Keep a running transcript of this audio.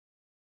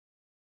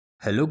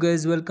Hello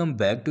guys, welcome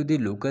back to the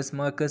Lucas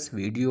Marcus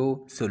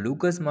video. So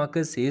Lucas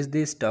Marcus sees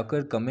the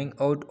stalker coming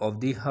out of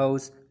the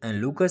house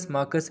and Lucas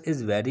Marcus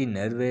is very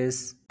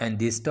nervous. And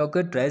the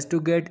stalker tries to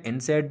get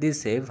inside the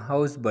safe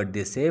house, but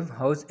the safe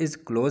house is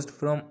closed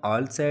from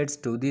all sides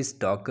to the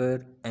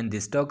stalker and the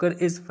stalker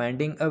is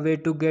finding a way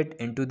to get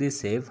into the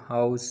safe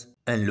house.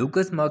 And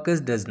Lucas Marcus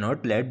does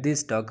not let the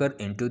stalker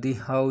into the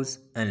house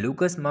and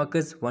Lucas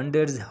Marcus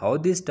wonders how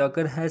the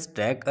stalker has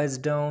tracked us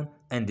down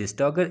and the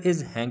stalker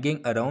is hanging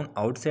around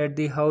outside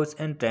the house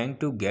and trying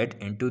to get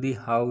into the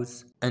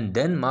house. And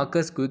then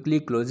Marcus quickly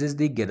closes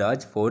the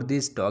garage for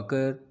the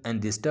stalker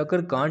and the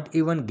stalker can't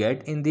even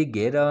get in the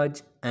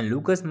garage. And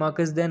Lucas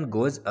Marcus then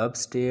goes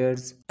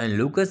upstairs and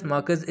Lucas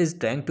Marcus is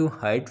trying to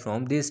hide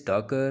from the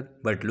stalker,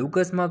 but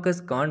Lucas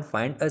Marcus can't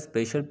find a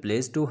special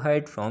place to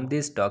hide from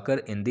the stalker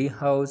in the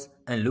house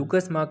and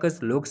Lucas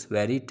Marcus looks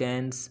very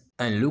tense.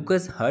 And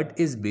Lucas' heart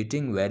is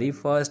beating very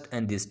fast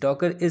and the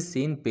stalker is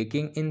seen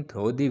peeking in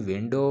through the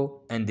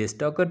window and the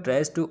stalker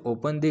tries to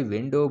open the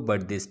window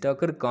but the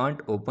stalker can't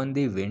open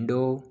the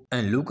window.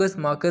 And Lucas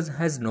Marcus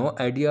has no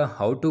idea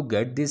how to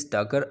get the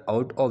stalker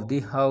out of the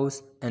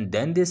house and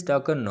then the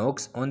stalker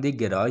knocks on the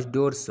garage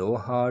door so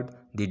hard,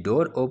 the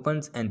door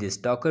opens and the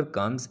stalker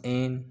comes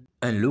in.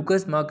 And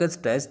Lucas Marcus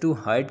tries to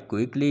hide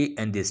quickly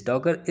and the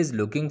stalker is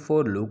looking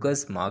for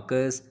Lucas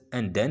Marcus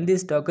and then the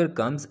stalker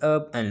comes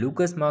up and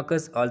Lucas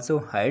Marcus also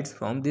hides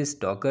from the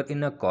stalker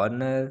in a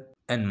corner.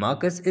 And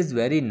Marcus is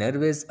very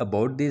nervous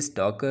about the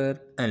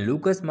stalker and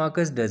Lucas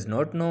Marcus does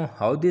not know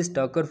how the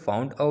stalker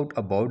found out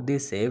about the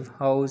safe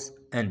house.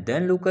 And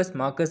then Lucas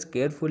Marcus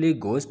carefully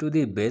goes to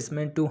the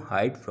basement to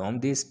hide from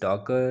the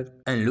stalker.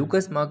 And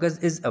Lucas Marcus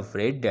is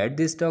afraid that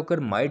the stalker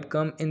might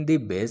come in the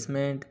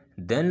basement.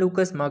 Then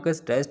Lucas Marcus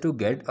tries to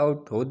get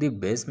out through the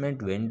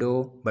basement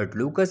window, but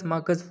Lucas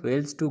Marcus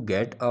fails to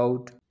get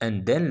out.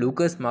 And then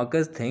Lucas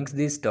Marcus thinks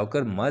the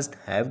stalker must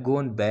have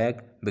gone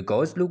back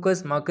because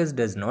Lucas Marcus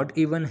does not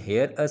even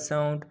hear a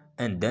sound.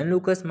 And then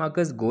Lucas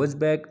Marcus goes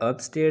back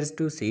upstairs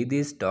to see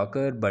the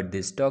stalker, but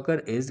the stalker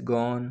is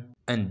gone.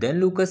 And then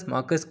Lucas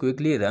Marcus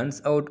quickly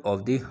runs out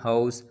of the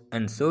house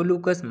and so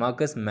Lucas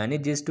Marcus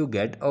manages to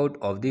get out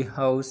of the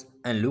house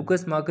and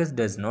Lucas Marcus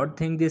does not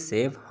think the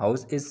safe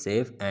house is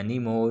safe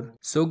anymore.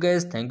 So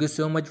guys, thank you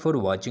so much for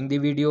watching the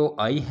video.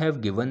 I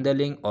have given the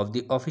link of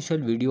the official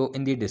video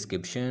in the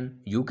description.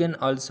 You can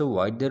also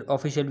watch their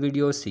official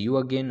video. See you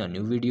again in a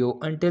new video.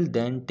 Until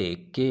then,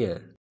 take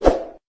care.